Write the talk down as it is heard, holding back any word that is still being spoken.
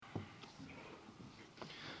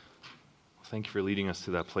Thank you for leading us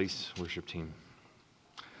to that place, worship team.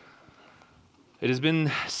 It has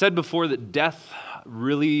been said before that death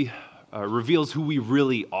really reveals who we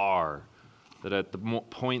really are. That at the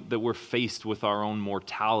point that we're faced with our own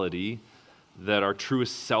mortality, that our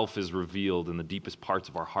truest self is revealed and the deepest parts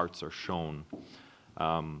of our hearts are shown.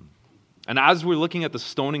 And as we're looking at the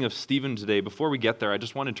stoning of Stephen today, before we get there, I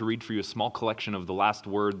just wanted to read for you a small collection of the last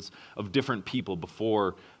words of different people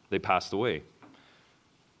before they passed away,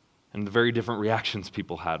 and the very different reactions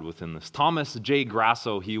people had within this. Thomas J.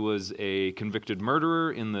 Grasso, he was a convicted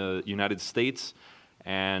murderer in the United States,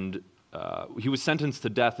 and he was sentenced to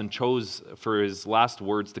death and chose for his last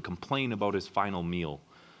words to complain about his final meal.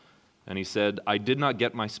 And he said, "I did not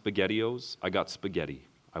get my SpaghettiOs, I got spaghetti.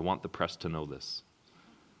 I want the press to know this."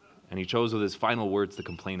 And he chose with his final words to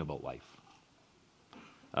complain about life.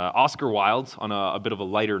 Oscar Wilde, on a bit of a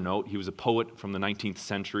lighter note, he was a poet from the 19th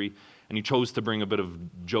century, and he chose to bring a bit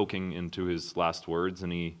of joking into his last words,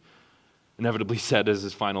 and he inevitably said as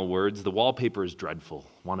his final words, "The wallpaper is dreadful.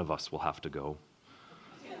 One of us will have to go."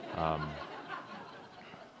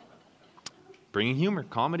 Bringing humor,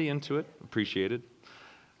 comedy into it, appreciated.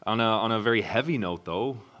 On a very heavy note,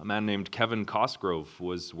 though, a man named Kevin Cosgrove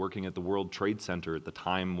was working at the World Trade Center at the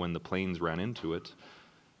time when the planes ran into it,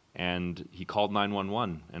 and he called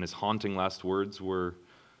 911, and his haunting last words were,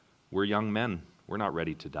 "We're young men. We're not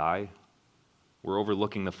ready to die. We're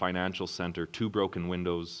overlooking the financial center, 2 broken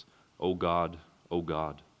windows. Oh God, oh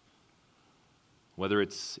God." Whether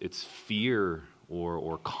it's fear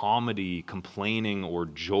or comedy, complaining or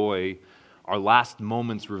joy, our last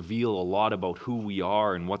moments reveal a lot about who we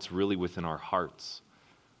are and what's really within our hearts.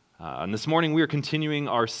 And this morning we are continuing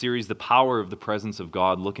our series, The Power of the Presence of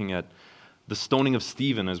God, looking at the stoning of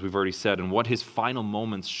Stephen, as we've already said, and what his final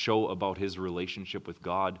moments show about his relationship with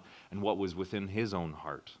God and what was within his own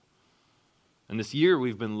heart. And this year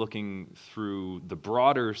we've been looking through the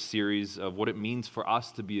broader series of what it means for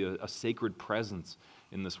us to be a sacred presence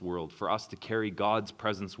in this world, for us to carry God's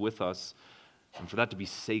presence with us, and for that to be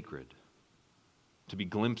sacred, to be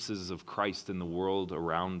glimpses of Christ in the world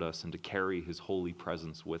around us, and to carry his holy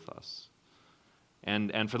presence with us.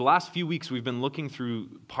 And for the last few weeks, we've been looking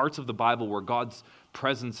through parts of the Bible where God's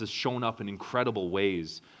presence has shown up in incredible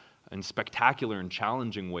ways, in spectacular and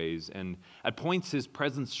challenging ways. And at points, his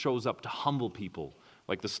presence shows up to humble people,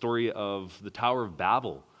 like the story of the Tower of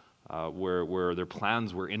Babel, where their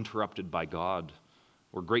plans were interrupted by God,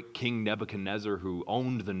 or great King Nebuchadnezzar, who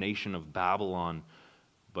owned the nation of Babylon,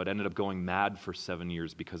 but ended up going mad for 7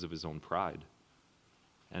 years because of his own pride.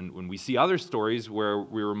 And when we see other stories where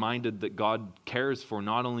we're reminded that God cares for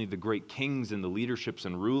not only the great kings and the leaderships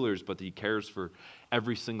and rulers, but that he cares for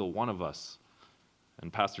every single one of us.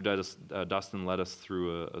 And Pastor Dustin led us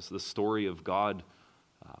through the story of God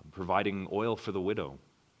providing oil for the widow.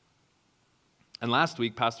 And last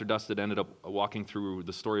week, Pastor Dustin ended up walking through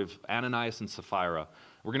the story of Ananias and Sapphira.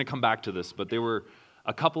 We're going to come back to this, but they were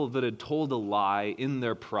a couple that had told a lie in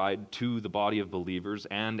their pride to the body of believers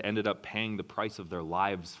and ended up paying the price of their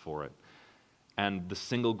lives for it. And the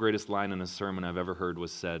single greatest line in a sermon I've ever heard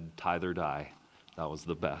was said, "Tithe or die." That was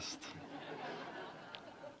the best.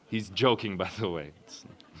 He's joking, by the way.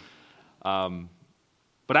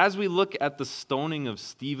 But as we look at the stoning of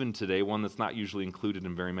Stephen today, one that's not usually included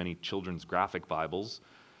in very many children's graphic Bibles,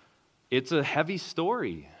 it's a heavy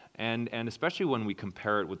story. And especially when we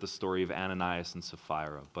compare it with the story of Ananias and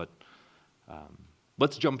Sapphira. But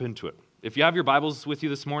let's jump into it. If you have your Bibles with you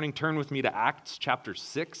this morning, turn with me to Acts chapter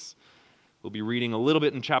 6. We'll be reading a little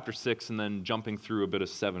bit in chapter 6 and then jumping through a bit of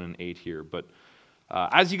 7 and 8 here. But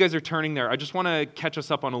as you guys are turning there, I just want to catch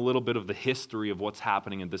us up on a little bit of the history of what's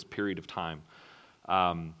happening in this period of time.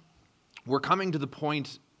 We're coming to the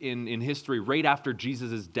point in history right after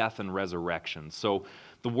Jesus' death and resurrection. So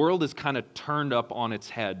the world is kind of turned up on its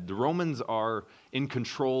head. The Romans are in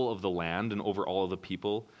control of the land and over all of the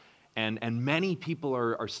people, and many people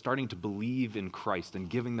are starting to believe in Christ and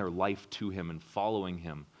giving their life to him and following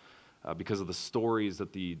him because of the stories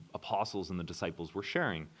that the apostles and the disciples were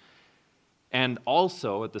sharing. And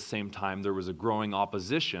also, at the same time, there was a growing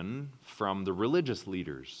opposition from the religious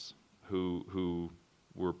leaders who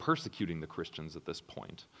were persecuting the Christians at this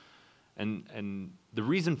point. And the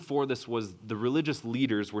reason for this was the religious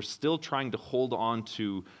leaders were still trying to hold on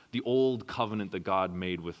to the old covenant that God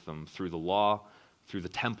made with them through the law, through the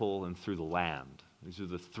temple, and through the land. These are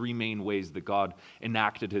the 3 main ways that God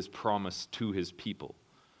enacted his promise to his people.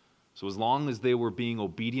 So as long as they were being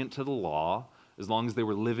obedient to the law, as long as they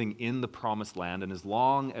were living in the promised land, and as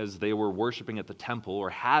long as they were worshiping at the temple or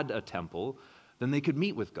had a temple, then they could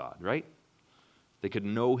meet with God, right? They could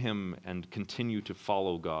know him and continue to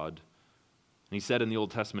follow God And he said in the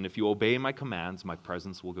Old Testament, if you obey my commands, my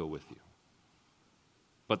presence will go with you.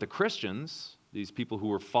 But the Christians, these people who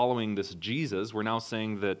were following this Jesus, were now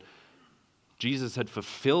saying that Jesus had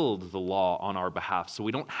fulfilled the law on our behalf, so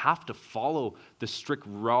we don't have to follow the strict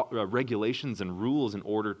regulations and rules in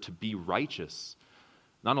order to be righteous.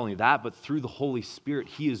 Not only that, but through the Holy Spirit,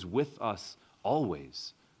 he is with us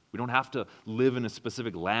always. We don't have to live in a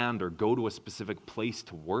specific land or go to a specific place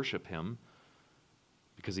to worship him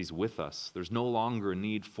because he's with us. There's no longer a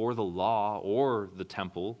need for the law or the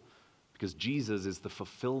temple because Jesus is the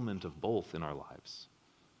fulfillment of both in our lives.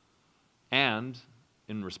 And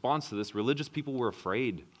in response to this, religious people were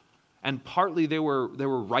afraid. And partly they were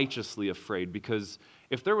righteously afraid, because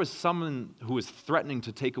if there was someone who was threatening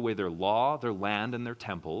to take away their law, their land, and their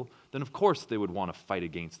temple, then of course they would want to fight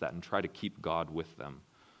against that and try to keep God with them.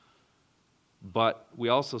 But we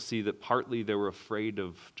also see that partly they were afraid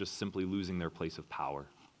of just simply losing their place of power,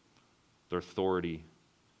 their authority.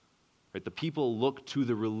 Right? The people looked to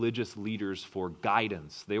the religious leaders for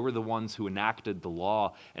guidance. They were the ones who enacted the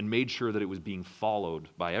law and made sure that it was being followed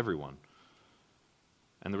by everyone.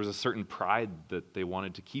 And there was a certain pride that they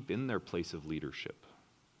wanted to keep in their place of leadership.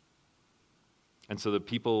 And so the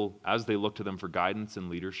people, as they looked to them for guidance and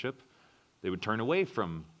leadership, they would turn away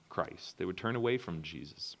from Christ. They would turn away from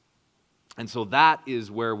Jesus. And so that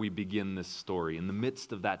is where we begin this story. In the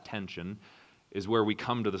midst of that tension is where we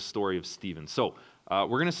come to the story of Stephen. So we're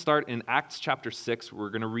going to start in Acts chapter 6. We're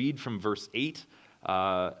going to read from verse 8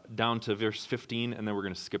 down to verse 15, and then we're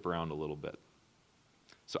going to skip around a little bit.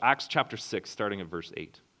 So Acts chapter 6, starting at verse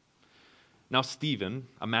 8. Now Stephen,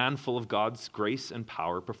 a man full of God's grace and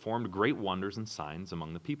power, performed great wonders and signs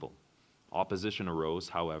among the people. Opposition arose,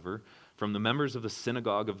 however, from the members of the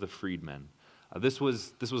synagogue of the freedmen. This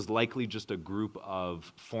was likely just a group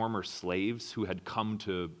of former slaves who had come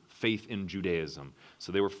to faith in Judaism.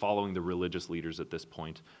 So they were following the religious leaders at this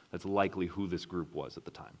point. That's likely who this group was at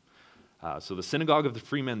the time. So the synagogue of the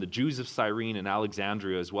freemen, the Jews of Cyrene and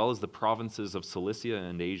Alexandria, as well as the provinces of Cilicia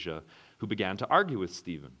and Asia, who began to argue with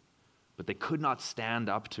Stephen. But they could not stand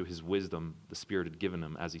up to his wisdom the Spirit had given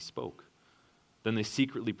him as he spoke. Then they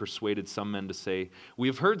secretly persuaded some men to say, "We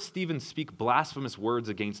have heard Stephen speak blasphemous words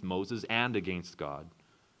against Moses and against God."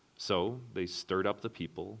 So they stirred up the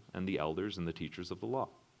people and the elders and the teachers of the law.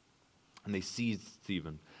 And they seized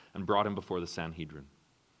Stephen and brought him before the Sanhedrin.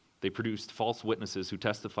 They produced false witnesses who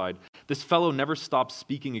testified, "This fellow never stops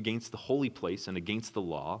speaking against the holy place and against the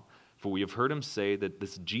law, for we have heard him say that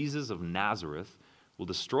this Jesus of Nazareth will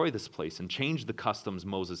destroy this place and change the customs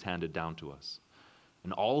Moses handed down to us."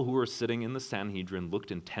 And all who were sitting in the Sanhedrin looked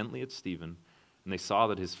intently at Stephen, and they saw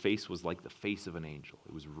that his face was like the face of an angel.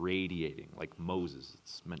 It was radiating like Moses.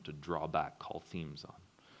 It's meant to draw back, call themes on.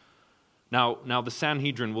 Now the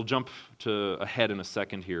Sanhedrin, we'll jump ahead in a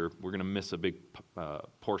second here. We're going to miss a big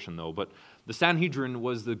portion though. But the Sanhedrin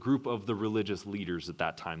was the group of the religious leaders at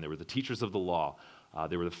that time. They were the teachers of the law.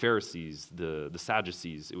 They were the Pharisees, the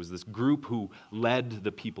Sadducees. It was this group who led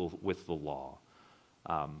the people with the law.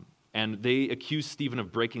 And they accused Stephen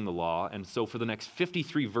of breaking the law. And so for the next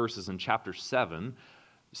 53 verses in chapter 7,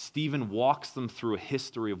 Stephen walks them through a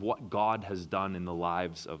history of what God has done in the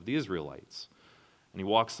lives of the Israelites. And he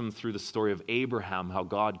walks them through the story of Abraham, how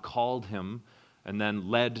God called him and then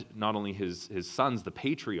led not only his sons, the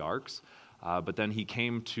patriarchs, but then he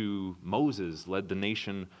came to Moses, led the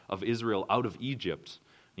nation of Israel out of Egypt.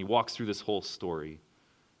 And he walks through this whole story.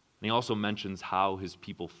 And he also mentions how his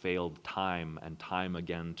people failed time and time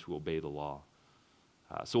again to obey the law.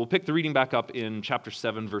 So we'll pick the reading back up in chapter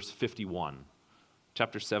 7, verse 51.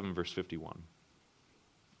 Chapter 7, verse 51.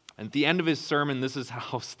 And at the end of his sermon, this is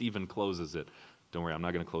how Stephen closes it. Don't worry, I'm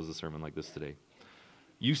not going to close the sermon like this today.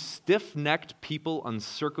 "You stiff-necked people,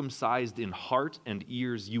 uncircumcised in heart and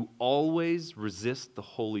ears, you always resist the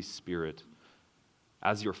Holy Spirit.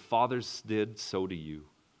 As your fathers did, so do you.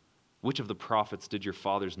 Which of the prophets did your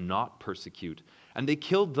fathers not persecute? And they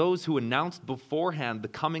killed those who announced beforehand the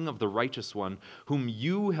coming of the righteous one, whom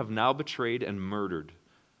you have now betrayed and murdered.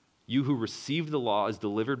 You who received the law as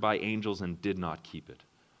delivered by angels and did not keep it."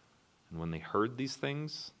 And when they heard these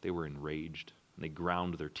things, they were enraged, and they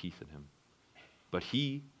ground their teeth at him. But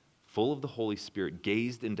he, full of the Holy Spirit,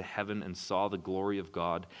 gazed into heaven and saw the glory of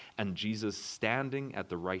God, and Jesus standing at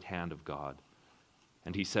the right hand of God.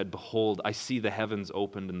 And he said, "Behold, I see the heavens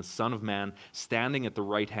opened and the Son of Man standing at the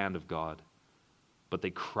right hand of God." But they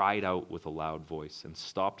cried out with a loud voice and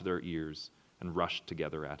stopped their ears and rushed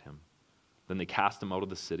together at him. Then they cast him out of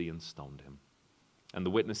the city and stoned him. And the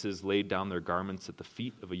witnesses laid down their garments at the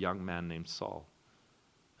feet of a young man named Saul.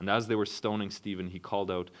 And as they were stoning Stephen, he called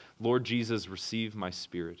out, "Lord Jesus, receive my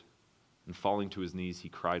spirit." And falling to his knees, he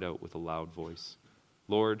cried out with a loud voice,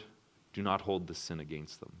 "Lord, do not hold this sin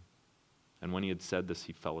against them." And when he had said this,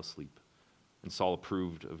 he fell asleep. And Saul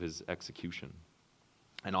approved of his execution.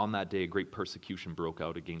 And on that day, a great persecution broke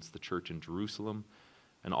out against the church in Jerusalem,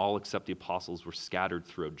 and all except the apostles were scattered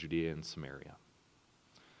throughout Judea and Samaria.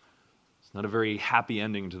 It's not a very happy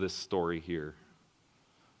ending to this story here.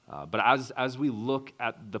 But as we look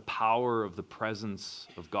at the power of the presence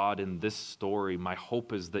of God in this story, my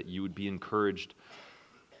hope is that you would be encouraged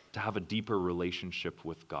to have a deeper relationship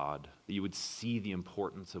with God, that you would see the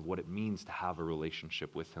importance of what it means to have a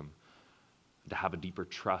relationship with Him, to have a deeper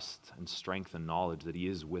trust and strength and knowledge that He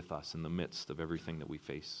is with us in the midst of everything that we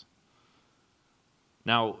face.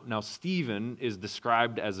 Now Stephen is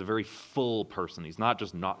described as a very full person. He's not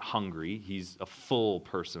just not hungry, he's a full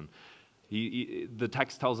person. The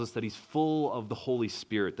text tells us that he's full of the Holy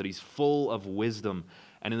Spirit, that he's full of wisdom.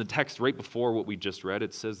 And in the text right before what we just read,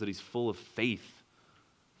 it says that he's full of faith,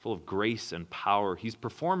 full of grace and power. He's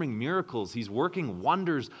performing miracles. He's working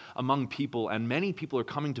wonders among people, and many people are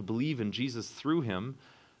coming to believe in Jesus through him,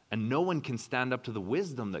 and no one can stand up to the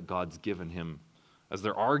wisdom that God's given him. As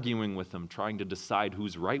they're arguing with him, trying to decide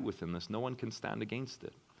who's right within this, no one can stand against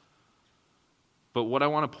it. But what I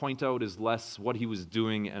want to point out is less what he was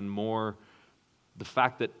doing and more the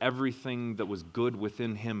fact that everything that was good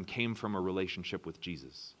within him came from a relationship with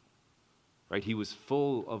Jesus. Right? He was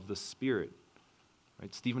full of the Spirit.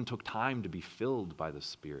 Right? Stephen took time to be filled by the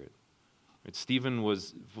Spirit. Right? Stephen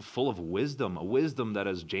was full of wisdom, a wisdom that,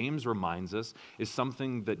 as James reminds us, is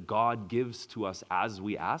something that God gives to us as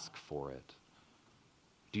we ask for it.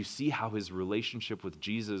 Do you see how his relationship with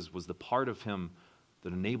Jesus was the part of him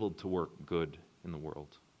that enabled to work good in the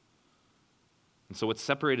world? And so what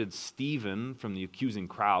separated Stephen from the accusing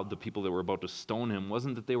crowd, the people that were about to stone him,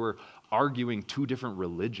 wasn't that they were arguing two different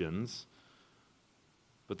religions,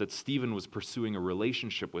 but that Stephen was pursuing a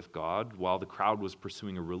relationship with God while the crowd was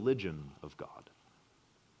pursuing a religion of God.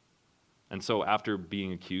 And so after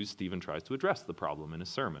being accused, Stephen tries to address the problem in his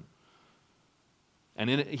sermon. And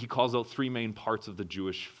in it, he calls out three main parts of the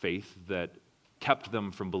Jewish faith that kept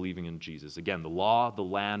them from believing in Jesus. Again, the law, the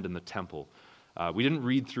land, and the temple. We didn't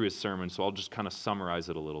read through his sermon, so I'll just kind of summarize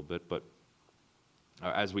it a little bit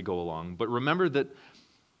as we go along. But remember that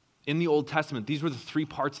in the Old Testament, these were the three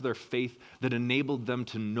parts of their faith that enabled them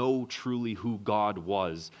to know truly who God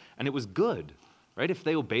was. And it was good, right? If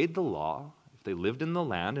they obeyed the law, if they lived in the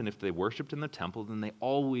land, and if they worshiped in the temple, then they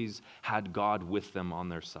always had God with them on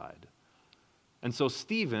their side. And so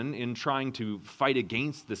Stephen, in trying to fight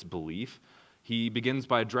against this belief, he begins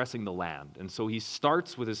by addressing the land. And so he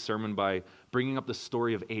starts with his sermon by bringing up the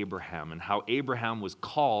story of Abraham and how Abraham was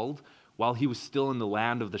called while he was still in the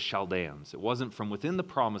land of the Chaldeans. It wasn't from within the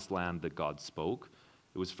promised land that God spoke.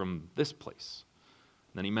 It was from this place.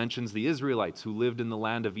 And then he mentions the Israelites who lived in the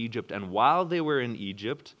land of Egypt. And while they were in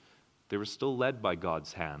Egypt, they were still led by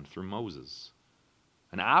God's hand through Moses.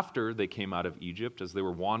 And after they came out of Egypt, as they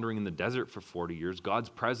were wandering in the desert for 40 years, God's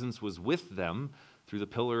presence was with them through the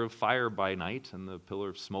pillar of fire by night and the pillar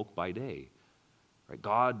of smoke by day. Right?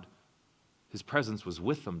 God, his presence was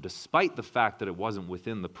with them despite the fact that it wasn't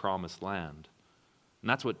within the promised land. And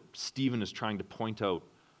that's what Stephen is trying to point out.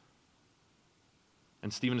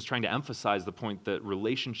 And Stephen is trying to emphasize the point that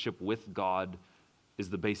relationship with God is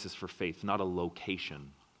the basis for faith, not a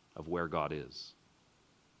location of where God is.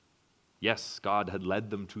 Yes, God had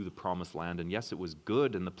led them to the promised land, and yes, it was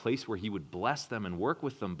good and the place where he would bless them and work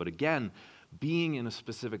with them. But again, being in a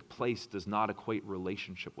specific place does not equate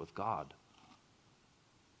relationship with God.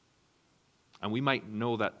 And we might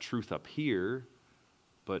know that truth up here,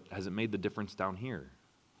 but has it made the difference down here?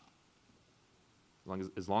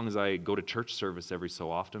 As long as I go to church service every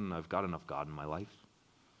so often, I've got enough God in my life.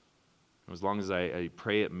 As long as I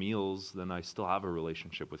pray at meals, then I still have a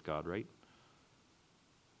relationship with God, right?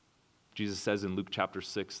 Jesus says in Luke chapter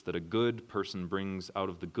 6 that a good person brings out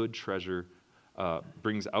of the good treasure of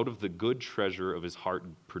his heart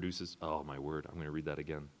produces, oh my word, I'm going to read that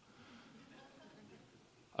again.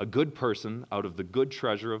 A good person out of the good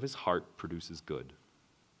treasure of his heart produces good,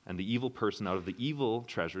 and the evil person out of the evil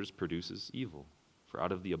treasures produces evil. For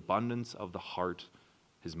out of the abundance of the heart,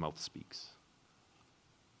 his mouth speaks.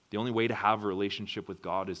 The only way to have a relationship with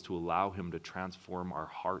God is to allow him to transform our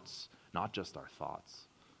hearts, not just our thoughts.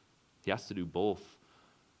 He has to do both,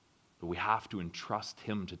 but we have to entrust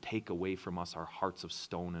him to take away from us our hearts of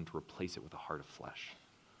stone and to replace it with a heart of flesh.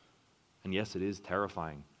 And yes, it is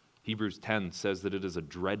terrifying. Hebrews 10 says that it is a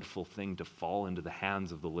dreadful thing to fall into the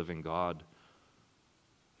hands of the living God.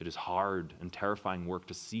 It is hard and terrifying work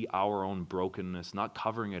to see our own brokenness, not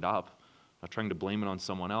covering it up, not trying to blame it on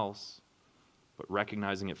someone else, but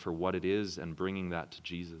recognizing it for what it is and bringing that to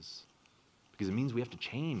Jesus. Because it means we have to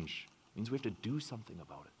change. It means we have to do something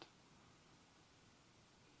about it.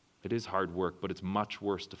 It is hard work, but it's much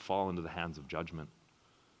worse to fall into the hands of judgment.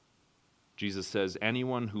 Jesus says,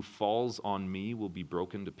 anyone who falls on me will be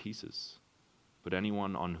broken to pieces, but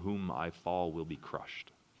anyone on whom I fall will be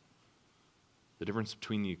crushed. The difference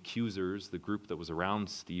between the accusers, the group that was around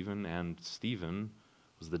Stephen, and Stephen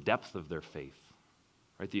was the depth of their faith.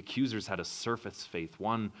 Right? The accusers had a surface faith,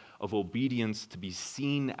 one of obedience to be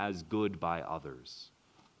seen as good by others.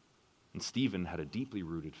 And Stephen had a deeply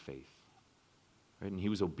rooted faith. Right? And he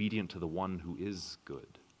was obedient to the one who is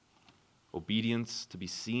good. Obedience to be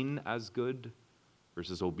seen as good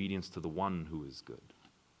versus obedience to the one who is good.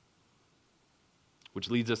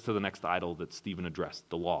 Which leads us to the next idol that Stephen addressed,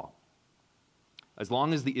 the law. As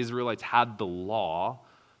long as the Israelites had the law,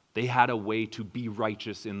 they had a way to be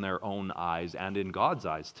righteous in their own eyes and in God's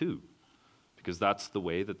eyes too. Because that's the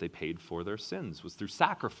way that they paid for their sins, was through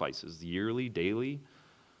sacrifices, yearly, daily.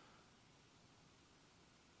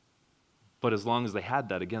 But as long as they had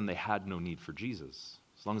that, again, they had no need for Jesus.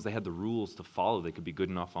 As long as they had the rules to follow, they could be good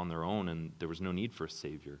enough on their own, and there was no need for a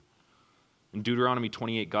Savior. In Deuteronomy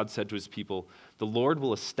 28, God said to his people, "The Lord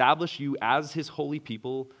will establish you as his holy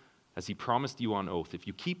people, as he promised you on oath, if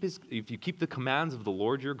you keep the commands of the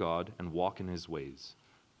Lord your God and walk in his ways."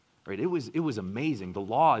 Right? It was amazing. The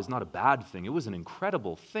law is not a bad thing. It was an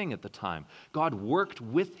incredible thing at the time. God worked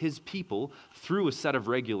with his people through a set of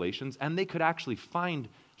regulations, and they could actually find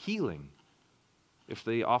healing if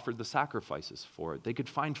they offered the sacrifices for it. They could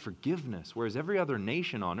find forgiveness, whereas every other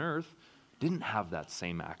nation on earth didn't have that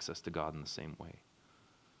same access to God in the same way.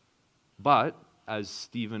 But as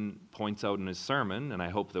Stephen points out in his sermon, and I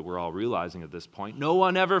hope that we're all realizing at this point, no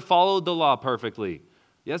one ever followed the law perfectly.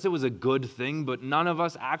 Yes, it was a good thing, but none of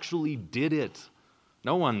us actually did it.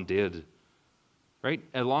 No one did. Right?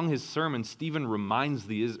 Along his sermon, Stephen reminds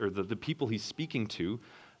the people he's speaking to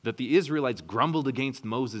that the Israelites grumbled against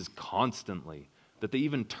Moses constantly, that they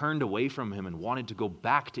even turned away from him and wanted to go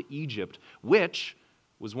back to Egypt, which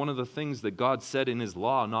was one of the things that God said in his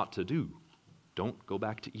law not to do. Don't go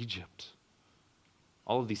back to Egypt.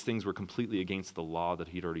 All of these things were completely against the law that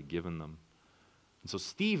he'd already given them. And so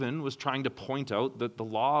Stephen was trying to point out that the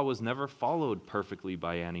law was never followed perfectly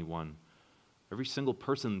by anyone. Every single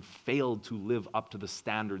person failed to live up to the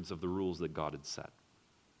standards of the rules that God had set.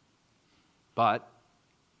 But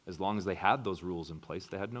as long as they had those rules in place,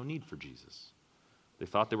 they had no need for Jesus. They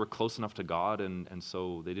thought they were close enough to God, and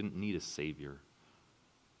so they didn't need a Savior.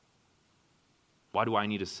 Why do I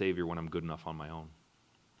need a Savior when I'm good enough on my own?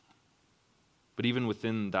 But even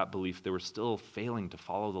within that belief, they were still failing to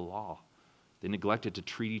follow the law. They neglected to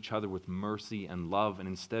treat each other with mercy and love, and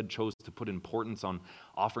instead chose to put importance on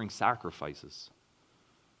offering sacrifices.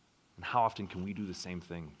 And how often can we do the same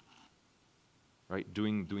thing? Right?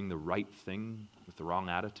 Doing the right thing with the wrong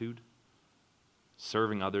attitude?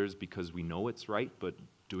 Serving others because we know it's right, but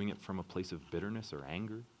doing it from a place of bitterness or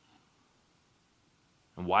anger?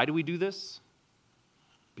 And why do we do this?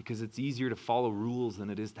 Because it's easier to follow rules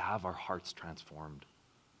than it is to have our hearts transformed.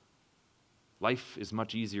 Life is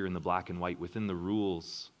much easier in the black and white within the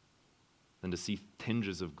rules than to see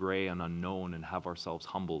tinges of gray and unknown and have ourselves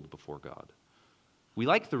humbled before God. We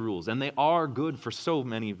like the rules, and they are good for so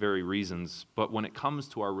many very reasons, but when it comes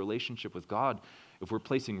to our relationship with God, if we're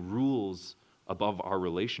placing rules above our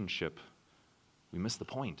relationship, we miss the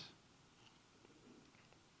point.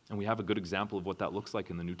 And we have a good example of what that looks like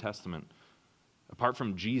in the New Testament. Apart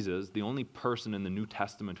from Jesus, the only person in the New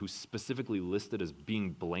Testament who's specifically listed as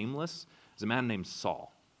being blameless is a man named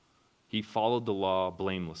Saul. He followed the law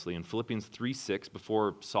blamelessly. In Philippians 3:6,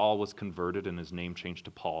 before Saul was converted and his name changed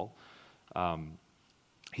to Paul,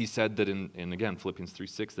 he said that in again, Philippians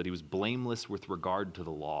 3:6, that he was blameless with regard to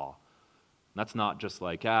the law. And that's not just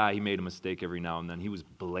like, he made a mistake every now and then. He was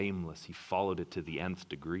blameless. He followed it to the nth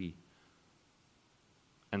degree.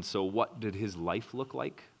 And so what did his life look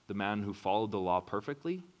like? The man who followed the law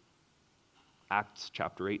perfectly? Acts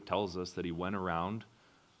chapter 8 tells us that he went around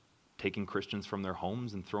taking Christians from their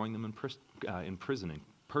homes and throwing them in prison and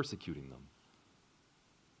persecuting them.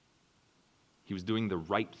 He was doing the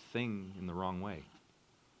right thing in the wrong way.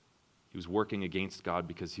 He was working against God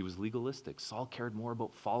because he was legalistic. Saul cared more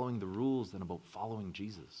about following the rules than about following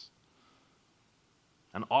Jesus.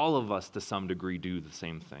 And all of us, to some degree, do the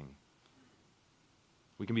same thing.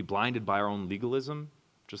 We can be blinded by our own legalism,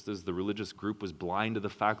 just as the religious group was blind to the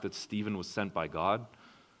fact that Stephen was sent by God.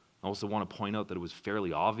 I also want to point out that it was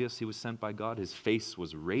fairly obvious he was sent by God. His face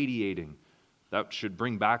was radiating That should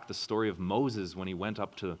bring back the story of Moses when he went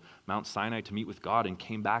up to Mount Sinai to meet with God and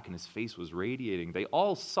came back and his face was radiating. They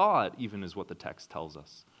all saw it, even as what the text tells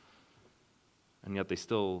us. And yet they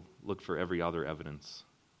still look for every other evidence.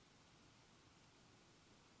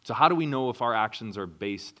 So how do we know if our actions are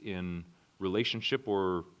based in relationship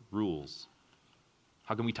or rules?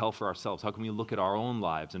 How can we tell for ourselves? How can we look at our own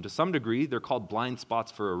lives? And to some degree, they're called blind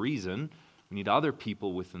spots for a reason. We need other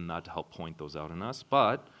people within that to help point those out in us.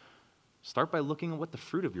 But start by looking at what the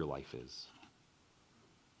fruit of your life is.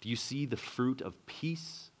 Do you see the fruit of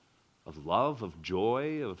peace, of love, of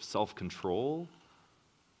joy, of self-control?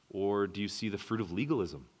 Or do you see the fruit of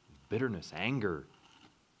legalism, bitterness, anger,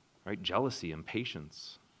 right? Jealousy,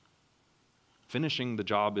 impatience? Finishing the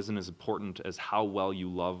job isn't as important as how well you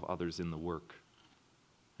love others in the work.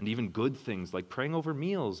 And even good things like praying over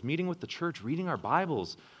meals, meeting with the church, reading our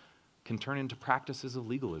Bibles can turn into practices of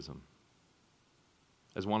legalism.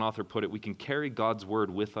 As one author put it, we can carry God's word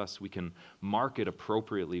with us, we can mark it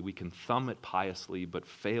appropriately, we can thumb it piously, but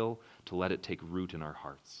fail to let it take root in our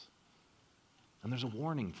hearts. And there's a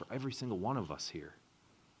warning for every single one of us here.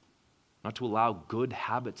 Not to allow good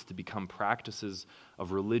habits to become practices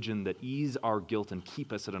of religion that ease our guilt and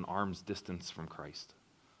keep us at an arm's distance from Christ.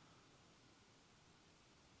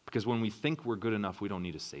 Because when we think we're good enough, we don't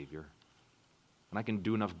need a Savior. When I can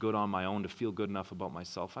do enough good on my own to feel good enough about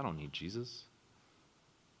myself, I don't need Jesus.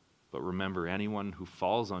 But remember, anyone who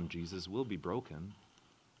falls on Jesus will be broken,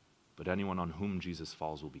 but anyone on whom Jesus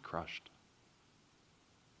falls will be crushed.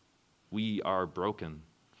 We are broken,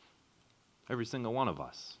 every single one of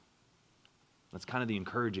us. That's kind of the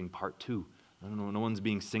encouraging part too. No one's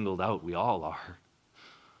being singled out, we all are.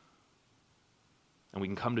 And we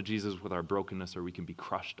can come to Jesus with our brokenness, or we can be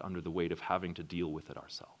crushed under the weight of having to deal with it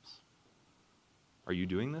ourselves. Are you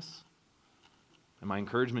doing this? And my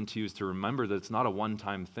encouragement to you is to remember that it's not a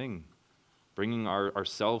one-time thing. Bringing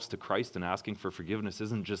ourselves to Christ and asking for forgiveness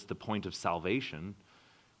isn't just the point of salvation.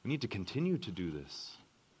 We need to continue to do this.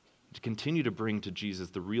 To continue to bring to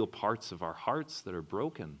Jesus the real parts of our hearts that are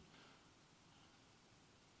broken.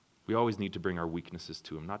 We always need to bring our weaknesses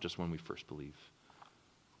to Him, not just when we first believe.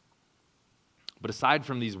 But aside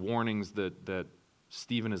from these warnings that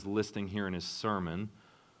Stephen is listing here in his sermon,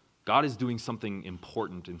 God is doing something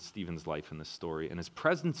important in Stephen's life in this story, and his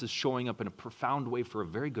presence is showing up in a profound way for a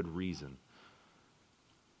very good reason.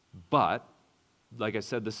 But, like I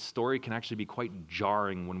said, this story can actually be quite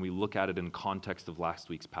jarring when we look at it in context of last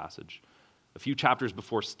week's passage. A few chapters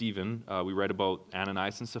before Stephen, we read about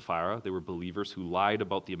Ananias and Sapphira. They were believers who lied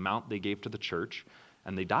about the amount they gave to the church,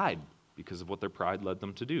 and they died because of what their pride led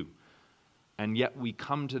them to do. And yet we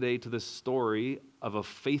come today to this story of a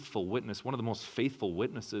faithful witness, one of the most faithful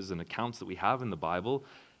witnesses and accounts that we have in the Bible,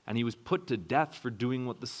 and he was put to death for doing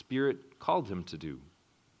what the Spirit called him to do.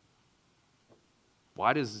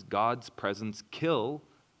 Why does God's presence kill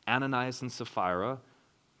Ananias and Sapphira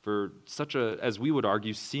for such a, as we would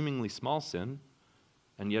argue, seemingly small sin,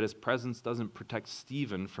 and yet his presence doesn't protect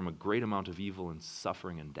Stephen from a great amount of evil and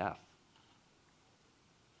suffering and death?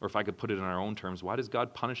 Or if I could put it in our own terms, why does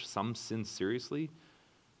God punish some sins seriously?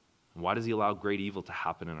 And why does He allow great evil to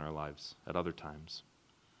happen in our lives at other times?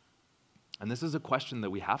 And this is a question that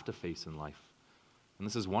we have to face in life. And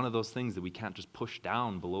this is one of those things that we can't just push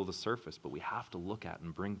down below the surface, but we have to look at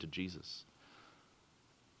and bring to Jesus.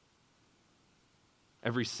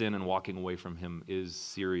 Every sin and walking away from Him is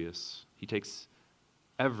serious. He takes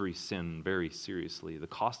every sin very seriously. The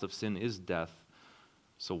cost of sin is death.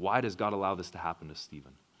 So why does God allow this to happen to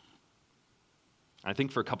Stephen? I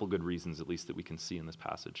think for a couple good reasons, at least, that we can see in this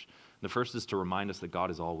passage. The first is to remind us that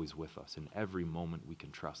God is always with us. In every moment, we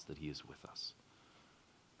can trust that He is with us.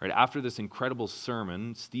 Right, after this incredible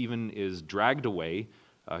sermon, Stephen is dragged away.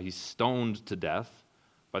 He's stoned to death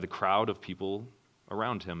by the crowd of people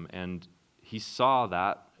around him. And he saw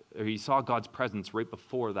God's presence right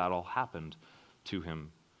before that all happened to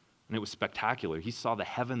him. And it was spectacular. He saw the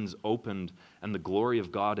heavens opened and the glory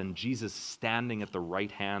of God and Jesus standing at the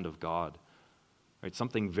right hand of God. Right?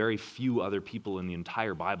 Something very few other people in the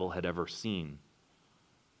entire Bible had ever seen.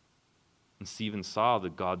 And Stephen saw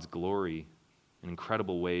God's glory in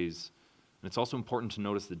incredible ways. And it's also important to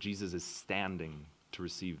notice that Jesus is standing to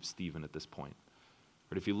receive Stephen at this point.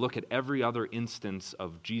 But if you look at every other instance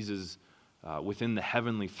of Jesus within the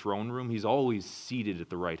heavenly throne room, He's always seated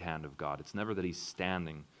at the right hand of God. It's never that He's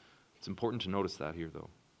standing. It's important to notice that here, though.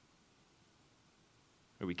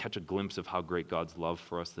 We catch a glimpse of how great God's love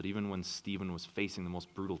for us, that even when Stephen was facing the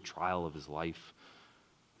most brutal trial of his life,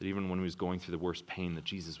 that even when he was going through the worst pain, that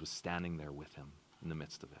Jesus was standing there with him in the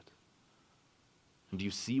midst of it. And do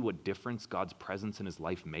you see what difference God's presence in his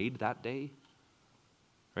life made that day?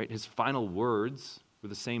 right? His final words were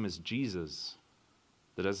the same as Jesus,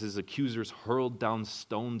 that as his accusers hurled down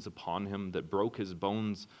stones upon him that broke his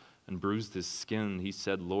bones and bruised his skin, he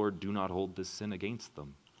said, Lord, do not hold this sin against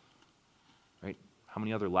them. Right? How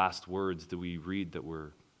many other last words do we read that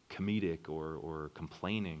were comedic or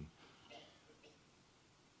complaining?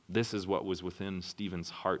 This is what was within Stephen's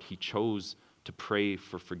heart. He chose to pray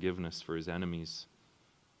for forgiveness for his enemies.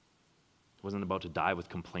 He wasn't about to die with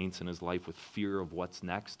complaints in his life, with fear of what's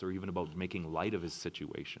next, or even about making light of his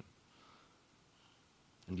situation.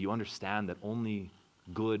 And do you understand that only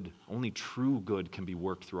good, only true good can be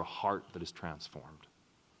worked through a heart that is transformed?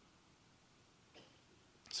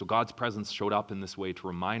 So God's presence showed up in this way to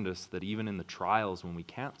remind us that even in the trials when we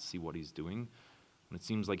can't see what he's doing, when it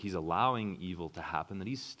seems like he's allowing evil to happen, that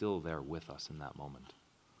he's still there with us in that moment.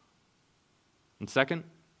 And second,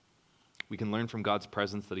 we can learn from God's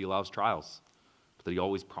presence that he allows trials, but that he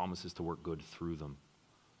always promises to work good through them.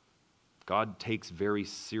 God takes very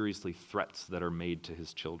seriously threats that are made to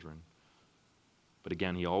his children. But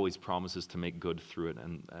again, he always promises to make good through it.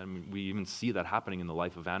 And we even see that happening in the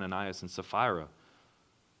life of Ananias and Sapphira.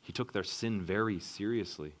 He took their sin very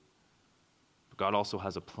seriously. But God also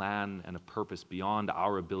has a plan and a purpose beyond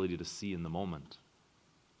our ability to see in the moment.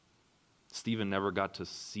 Stephen never got to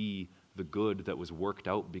see the good that was worked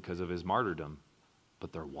out because of his martyrdom,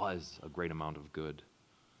 but there was a great amount of good.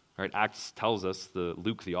 Right? Acts tells us,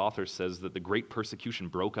 Luke the author says that the great persecution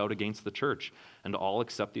broke out against the church, and all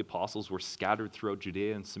except the apostles were scattered throughout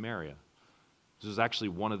Judea and Samaria. This was actually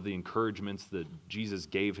one of the encouragements that Jesus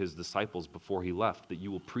gave his disciples before he left, that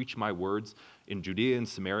you will preach my words in Judea and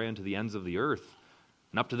Samaria and to the ends of the earth.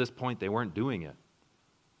 And up to this point, they weren't doing it.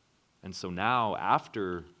 And so now,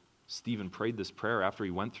 after Stephen prayed this prayer, after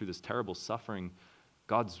he went through this terrible suffering,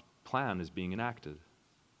 God's plan is being enacted.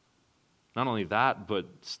 Not only that, but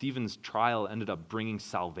Stephen's trial ended up bringing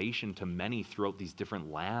salvation to many throughout these different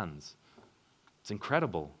lands. It's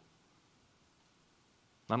incredible.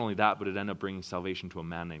 Not only that, but it ended up bringing salvation to a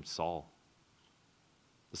man named Saul.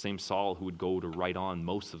 The same Saul who would go to write on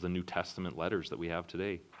most of the New Testament letters that we have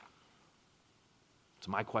today.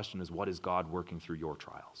 So my question is, what is God working through your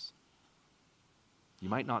trials? You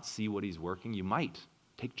might not see what he's working. You might.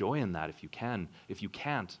 Take joy in that if you can. If you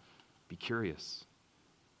can't, be curious.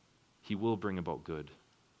 He will bring about good.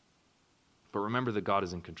 But remember that God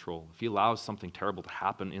is in control. If he allows something terrible to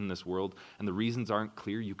happen in this world and the reasons aren't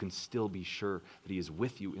clear, you can still be sure that he is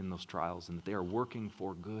with you in those trials and that they are working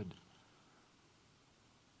for good.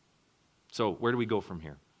 So where do we go from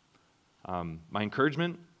here? My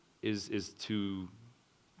encouragement is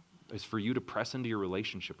for you to press into your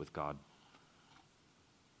relationship with God.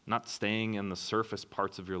 Not staying in the surface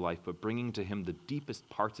parts of your life, but bringing to him the deepest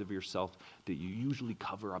parts of yourself that you usually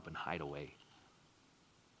cover up and hide away.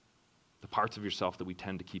 The parts of yourself that we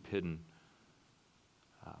tend to keep hidden.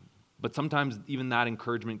 But sometimes even that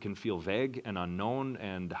encouragement can feel vague and unknown,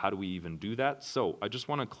 and how do we even do that? So I just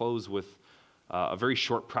want to close with a very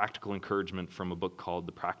short practical encouragement from a book called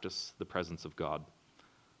The Practice, the Presence of God.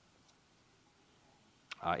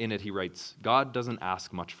 In it he writes, God doesn't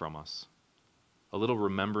ask much from us. A little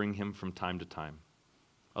remembering him from time to time,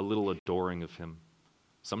 a little adoring of him,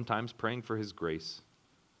 sometimes praying for his grace,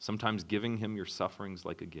 sometimes giving him your sufferings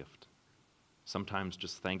like a gift, sometimes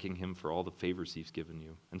just thanking him for all the favors he's given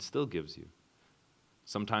you and still gives you,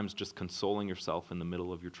 sometimes just consoling yourself in the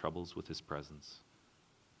middle of your troubles with his presence.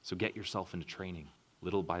 So get yourself into training,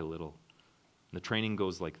 little by little. And the training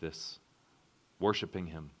goes like this: worshiping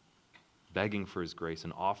him, begging for his grace,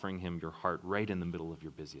 and offering him your heart right in the middle of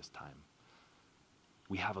your busiest time.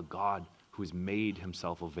 We have a God who has made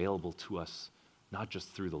himself available to us, not just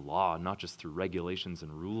through the law, not just through regulations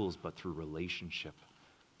and rules, but through relationship.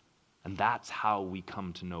 And that's how we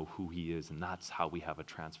come to know who he is, and that's how we have a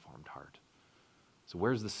transformed heart. So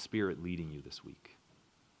where's the Spirit leading you this week?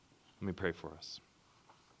 Let me pray for us.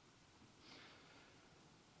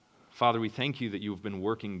 Father, we thank you that you've been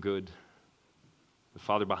working good.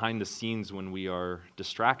 Father, behind the scenes when we are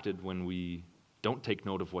distracted, when we don't take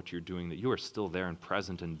note of what you're doing, that you are still there and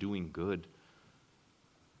present and doing good.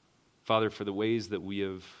 Father, for the ways that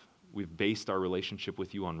we've based our relationship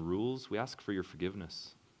with you on rules, we ask for your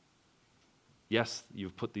forgiveness. Yes,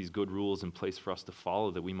 you've put these good rules in place for us to follow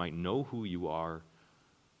that we might know who you are.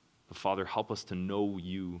 But Father, help us to know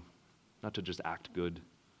you, not to just act good.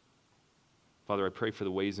 Father, I pray for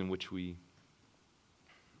the ways in which we're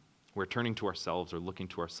turning to ourselves or looking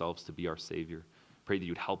to ourselves to be our Savior. Pray that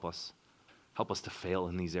you'd help us. Help us to fail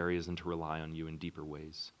in these areas and to rely on you in deeper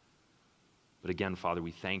ways. But again, Father,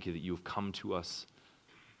 we thank you that you have come to us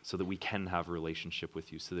so that we can have a relationship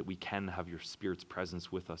with you, so that we can have your Spirit's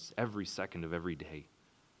presence with us every second of every day.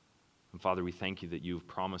 And Father, we thank you that you've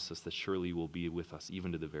promised us that surely you will be with us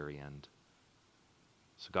even to the very end.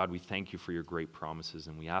 So God, we thank you for your great promises,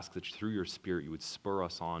 and we ask that through your Spirit you would spur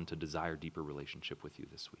us on to desire deeper relationship with you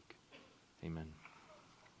this week. Amen.